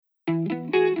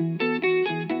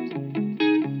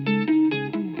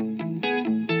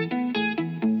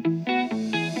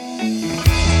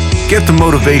Get the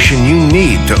motivation you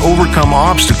need to overcome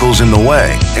obstacles in the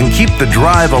way and keep the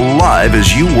drive alive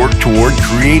as you work toward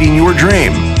creating your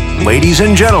dream. Ladies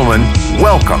and gentlemen,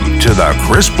 welcome to the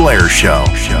Chris Blair Show.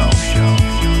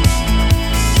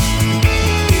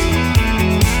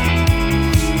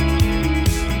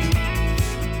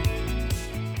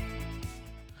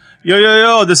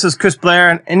 Yo, this is Chris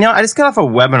Blair. And I just got off a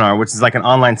webinar, which is like an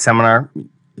online seminar.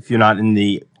 If you're not in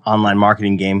the online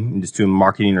marketing game, you're just doing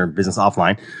marketing or business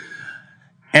offline.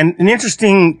 And an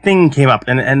interesting thing came up,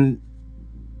 and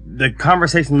the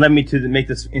conversation led me to make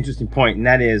this interesting point, and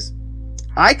that is,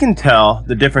 I can tell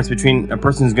the difference between a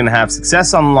person who's going to have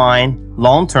success online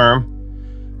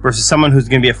long-term versus someone who's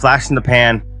going to be a flash in the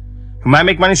pan, who might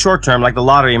make money short-term, like the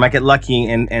lottery, might get lucky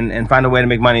and find a way to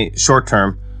make money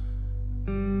short-term,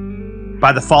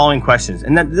 by the following questions.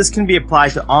 And that this can be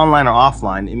applied to online or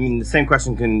offline. I mean, the same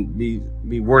question can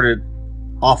be worded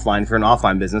offline if you're an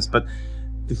offline business, but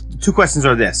the two questions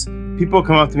are this. People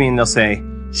come up to me and they'll say,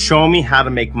 show me how to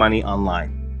make money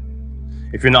online.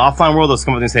 If you're in the offline world, they'll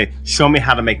come up to me and say, show me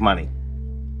how to make money.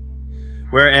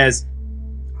 Whereas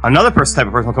another type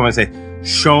of person will come in and say,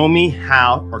 show me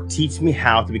how or teach me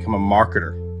how to become a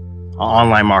marketer, an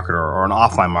online marketer or an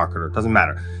offline marketer. It doesn't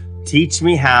matter. Teach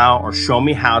me how or show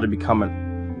me how to become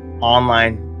an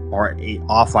online or an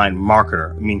offline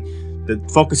marketer. I mean, the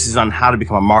focus is on how to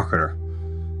become a marketer.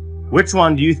 Which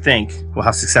one do you think will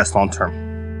have success long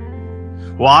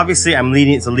term? Well, obviously,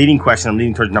 it's a leading question. I'm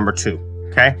leading towards number 2.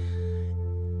 Okay?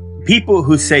 People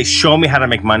who say, show me how to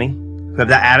make money, who have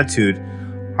that attitude,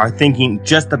 are thinking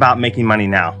just about making money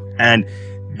now. And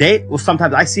they will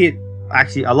sometimes, I see it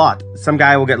actually a lot. Some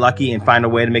guy will get lucky and find a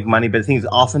way to make money, but the thing is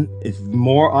it's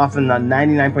more often than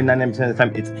 99.99% of the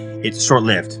time, it's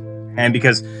short-lived. And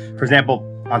because, for example,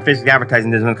 on Facebook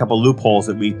advertising, there's been a couple of loopholes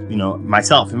that we,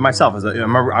 myself, I'm a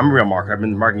real marketer. I've been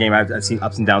in the marketing game. I've seen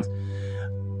ups and downs.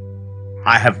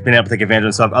 I have been able to take advantage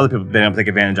of stuff other people have been able to take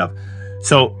advantage of.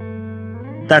 So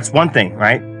that's one thing,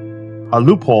 right? A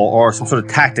loophole or some sort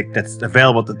of tactic that's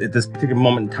available at this particular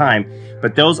moment in time.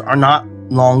 But those are not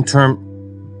long-term.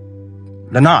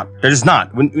 They're not. They're just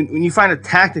not. When you find a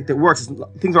tactic that works,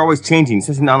 things are always changing,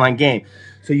 especially in the online game.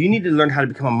 So you need to learn how to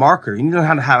become a marketer. You need to learn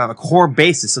how to have a core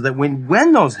basis so that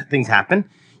when those things happen,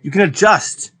 you can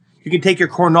adjust. You can take your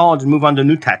core knowledge and move on to a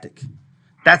new tactic.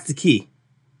 That's the key.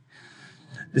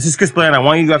 This is Chris Blair, and I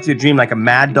want you to go after your dream like a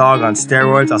mad dog on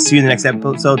steroids. I'll see you in the next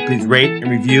episode. Please rate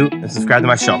and review and subscribe to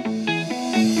my show.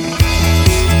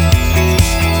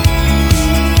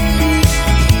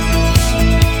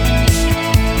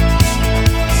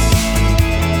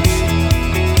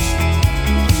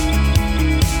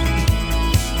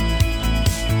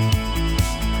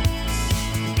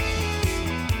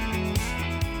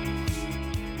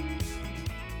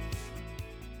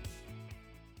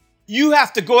 You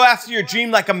have to go after your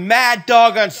dream like a mad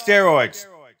dog on steroids.